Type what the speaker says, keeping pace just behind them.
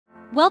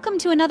Welcome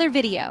to another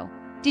video.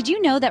 Did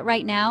you know that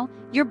right now,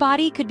 your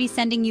body could be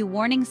sending you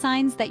warning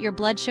signs that your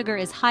blood sugar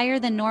is higher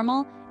than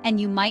normal and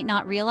you might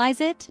not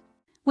realize it?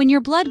 When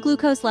your blood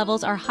glucose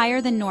levels are higher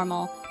than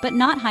normal, but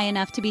not high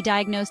enough to be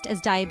diagnosed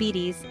as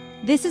diabetes,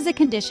 this is a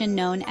condition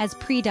known as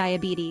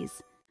prediabetes.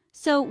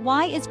 So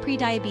why is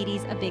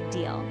prediabetes a big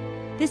deal?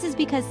 This is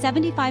because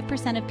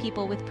 75% of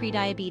people with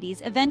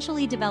prediabetes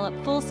eventually develop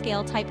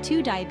full-scale type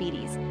 2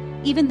 diabetes,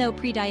 even though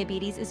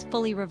prediabetes is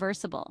fully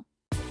reversible.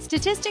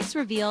 Statistics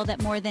reveal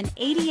that more than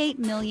 88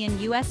 million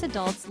US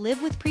adults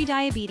live with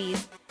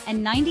prediabetes,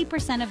 and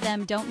 90% of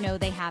them don't know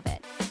they have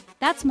it.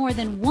 That's more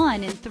than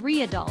 1 in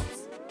 3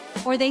 adults.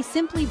 Or they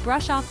simply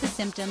brush off the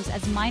symptoms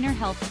as minor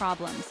health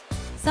problems,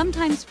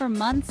 sometimes for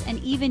months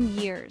and even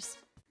years.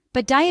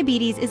 But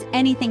diabetes is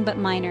anything but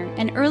minor,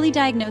 and early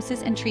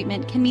diagnosis and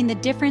treatment can mean the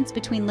difference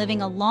between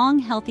living a long,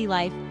 healthy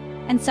life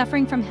and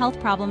suffering from health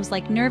problems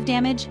like nerve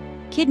damage,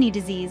 kidney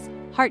disease,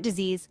 heart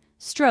disease,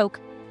 stroke,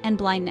 and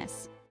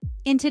blindness.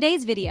 In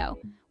today's video,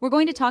 we're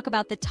going to talk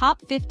about the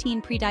top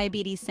 15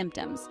 prediabetes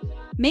symptoms.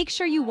 Make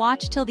sure you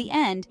watch till the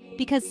end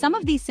because some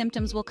of these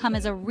symptoms will come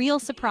as a real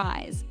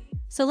surprise.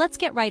 So let's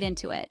get right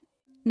into it.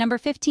 Number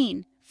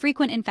 15,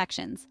 frequent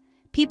infections.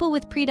 People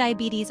with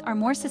prediabetes are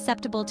more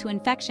susceptible to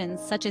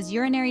infections such as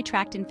urinary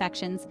tract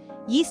infections,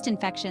 yeast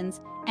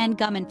infections, and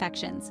gum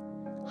infections.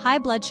 High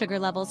blood sugar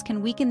levels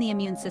can weaken the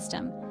immune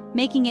system,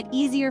 making it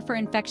easier for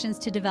infections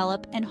to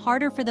develop and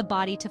harder for the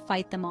body to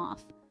fight them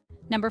off.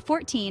 Number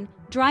 14,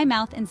 dry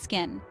mouth and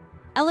skin.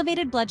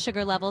 Elevated blood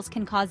sugar levels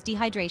can cause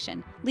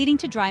dehydration, leading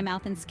to dry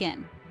mouth and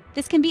skin.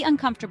 This can be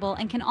uncomfortable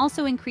and can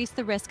also increase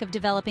the risk of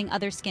developing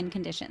other skin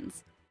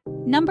conditions.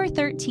 Number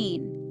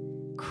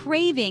 13,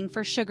 craving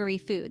for sugary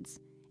foods.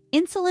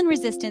 Insulin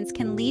resistance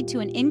can lead to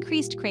an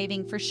increased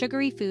craving for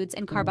sugary foods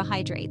and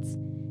carbohydrates.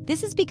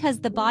 This is because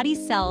the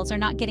body's cells are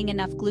not getting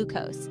enough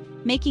glucose,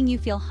 making you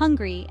feel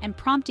hungry and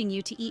prompting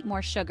you to eat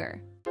more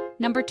sugar.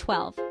 Number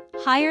 12,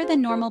 higher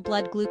than normal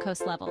blood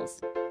glucose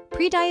levels.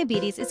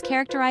 Prediabetes is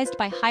characterized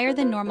by higher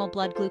than normal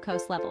blood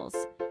glucose levels.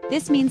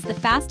 This means the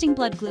fasting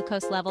blood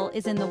glucose level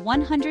is in the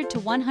 100 to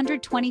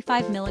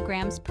 125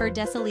 milligrams per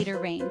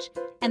deciliter range,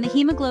 and the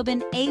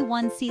hemoglobin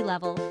A1C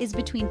level is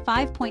between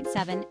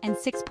 5.7 and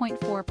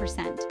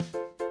 6.4%.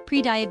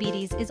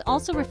 Prediabetes is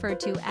also referred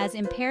to as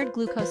impaired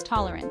glucose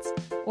tolerance,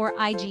 or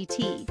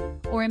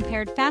IGT, or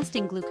impaired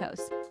fasting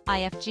glucose,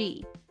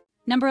 IFG.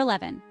 Number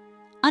 11,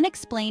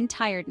 unexplained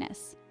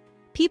tiredness.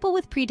 People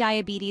with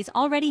prediabetes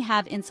already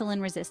have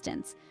insulin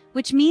resistance,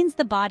 which means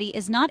the body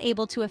is not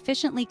able to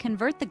efficiently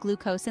convert the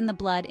glucose in the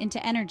blood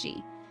into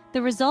energy.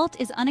 The result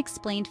is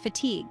unexplained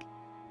fatigue.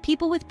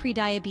 People with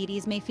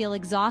prediabetes may feel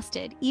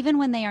exhausted even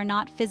when they are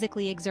not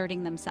physically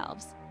exerting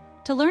themselves.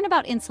 To learn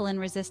about insulin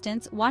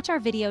resistance, watch our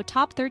video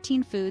Top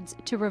 13 Foods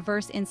to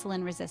Reverse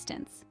Insulin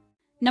Resistance.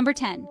 Number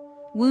 10,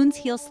 wounds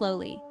heal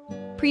slowly.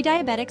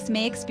 Prediabetics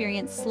may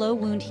experience slow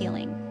wound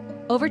healing.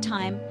 Over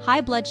time, high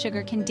blood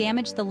sugar can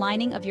damage the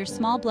lining of your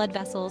small blood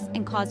vessels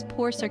and cause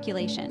poor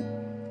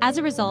circulation. As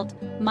a result,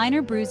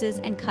 minor bruises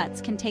and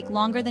cuts can take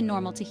longer than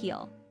normal to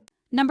heal.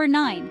 Number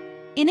 9,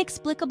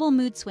 inexplicable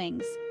mood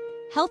swings.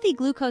 Healthy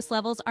glucose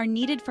levels are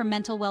needed for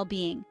mental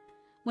well-being.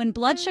 When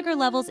blood sugar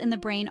levels in the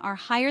brain are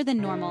higher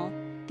than normal,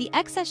 the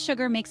excess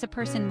sugar makes a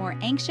person more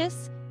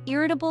anxious,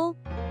 irritable,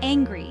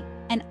 angry,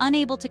 and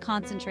unable to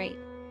concentrate.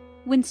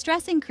 When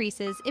stress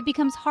increases, it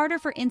becomes harder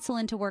for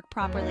insulin to work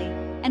properly,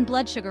 and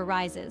blood sugar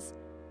rises.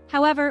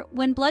 However,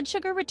 when blood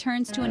sugar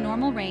returns to a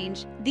normal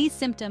range, these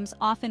symptoms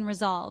often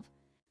resolve.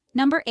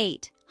 Number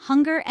 8,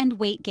 hunger and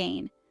weight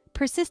gain.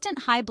 Persistent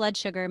high blood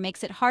sugar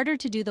makes it harder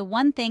to do the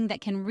one thing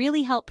that can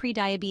really help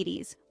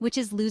prediabetes, which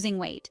is losing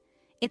weight.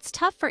 It's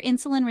tough for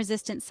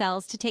insulin-resistant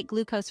cells to take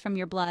glucose from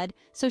your blood,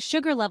 so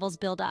sugar levels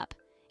build up.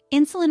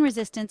 Insulin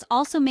resistance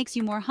also makes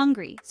you more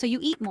hungry, so you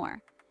eat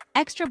more.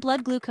 Extra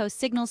blood glucose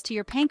signals to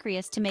your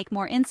pancreas to make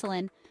more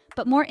insulin,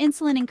 but more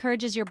insulin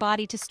encourages your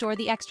body to store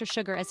the extra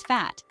sugar as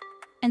fat.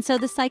 And so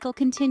the cycle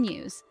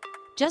continues.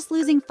 Just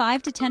losing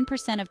 5 to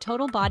 10% of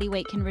total body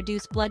weight can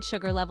reduce blood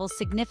sugar levels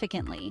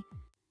significantly.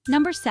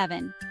 Number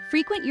 7,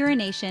 frequent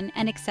urination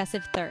and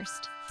excessive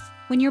thirst.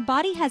 When your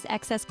body has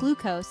excess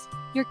glucose,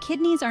 your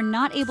kidneys are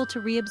not able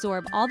to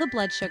reabsorb all the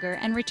blood sugar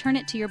and return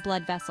it to your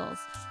blood vessels.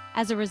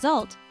 As a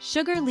result,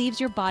 sugar leaves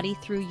your body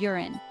through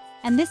urine,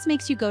 and this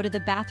makes you go to the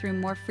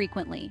bathroom more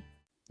frequently.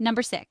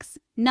 Number 6,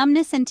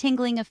 numbness and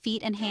tingling of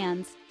feet and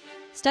hands.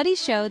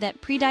 Studies show that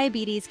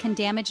prediabetes can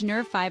damage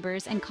nerve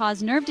fibers and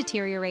cause nerve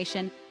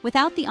deterioration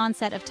without the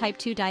onset of type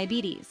 2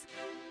 diabetes.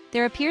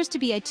 There appears to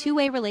be a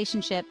two-way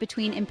relationship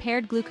between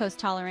impaired glucose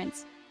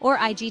tolerance, or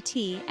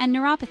IGT, and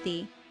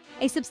neuropathy.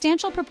 A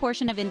substantial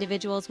proportion of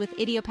individuals with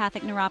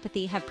idiopathic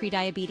neuropathy have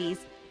prediabetes,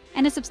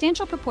 and a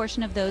substantial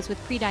proportion of those with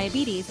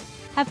prediabetes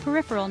have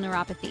peripheral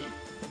neuropathy.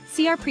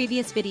 See our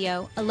previous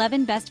video,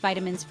 11 Best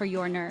Vitamins for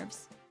Your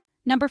Nerves.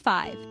 Number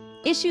 5,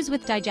 issues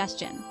with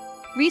digestion.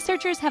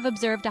 Researchers have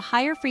observed a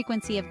higher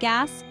frequency of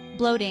gas,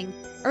 bloating,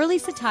 early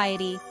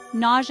satiety,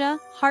 nausea,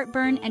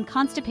 heartburn, and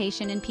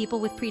constipation in people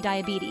with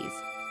prediabetes.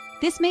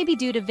 This may be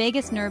due to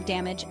vagus nerve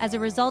damage as a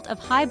result of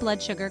high blood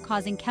sugar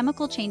causing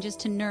chemical changes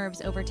to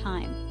nerves over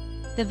time.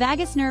 The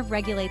vagus nerve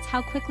regulates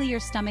how quickly your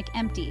stomach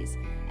empties,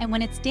 and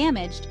when it's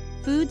damaged,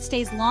 food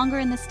stays longer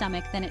in the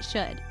stomach than it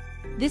should.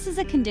 This is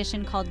a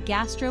condition called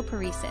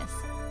gastroparesis.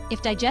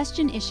 If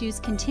digestion issues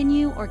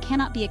continue or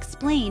cannot be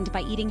explained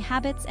by eating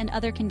habits and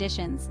other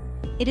conditions,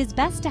 it is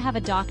best to have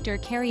a doctor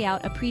carry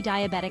out a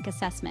pre-diabetic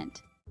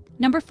assessment.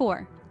 Number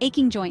 4,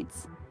 aching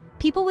joints.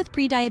 People with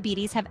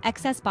prediabetes have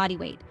excess body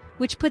weight,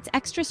 which puts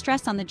extra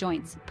stress on the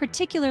joints,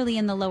 particularly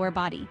in the lower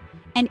body,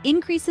 and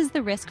increases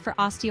the risk for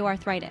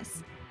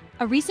osteoarthritis.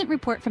 A recent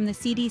report from the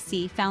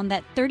CDC found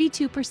that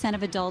 32%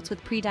 of adults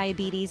with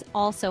prediabetes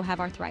also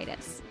have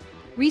arthritis.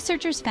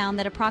 Researchers found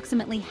that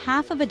approximately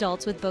half of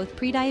adults with both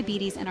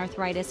prediabetes and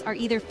arthritis are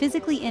either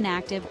physically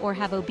inactive or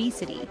have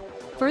obesity,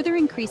 further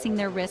increasing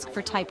their risk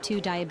for type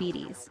 2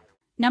 diabetes.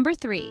 Number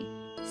 3,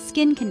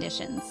 skin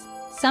conditions.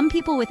 Some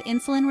people with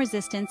insulin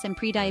resistance and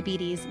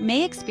prediabetes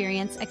may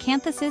experience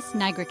acanthosis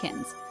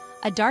nigricans,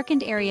 a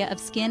darkened area of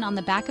skin on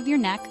the back of your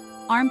neck,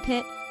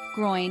 armpit,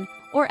 groin,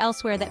 or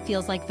elsewhere that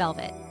feels like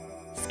velvet.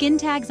 Skin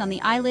tags on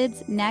the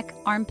eyelids, neck,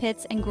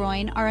 armpits, and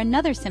groin are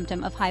another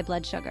symptom of high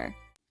blood sugar.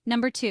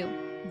 Number 2,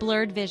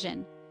 blurred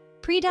vision.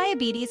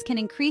 Prediabetes can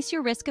increase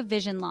your risk of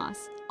vision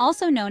loss,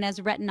 also known as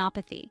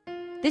retinopathy.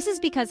 This is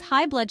because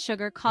high blood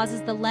sugar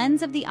causes the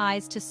lens of the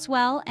eyes to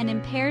swell and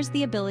impairs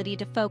the ability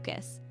to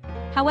focus.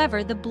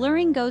 However, the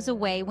blurring goes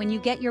away when you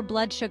get your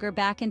blood sugar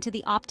back into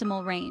the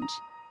optimal range.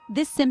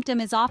 This symptom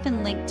is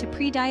often linked to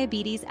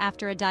prediabetes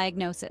after a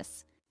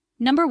diagnosis.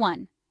 Number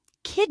 1,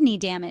 kidney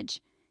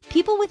damage.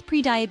 People with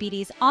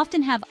prediabetes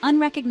often have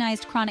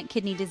unrecognized chronic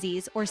kidney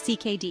disease, or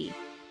CKD.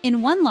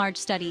 In one large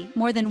study,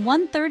 more than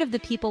 1/3 of the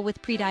people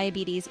with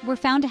prediabetes were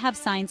found to have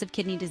signs of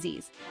kidney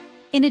disease.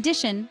 In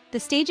addition, the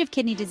stage of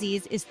kidney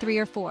disease is 3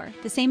 or 4,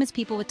 the same as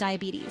people with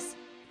diabetes.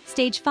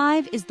 Stage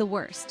 5 is the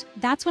worst.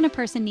 That's when a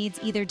person needs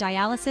either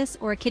dialysis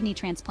or a kidney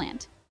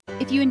transplant.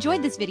 If you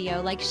enjoyed this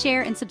video,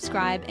 share and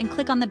subscribe, and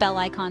click on the bell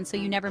icon so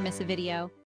you never miss a video.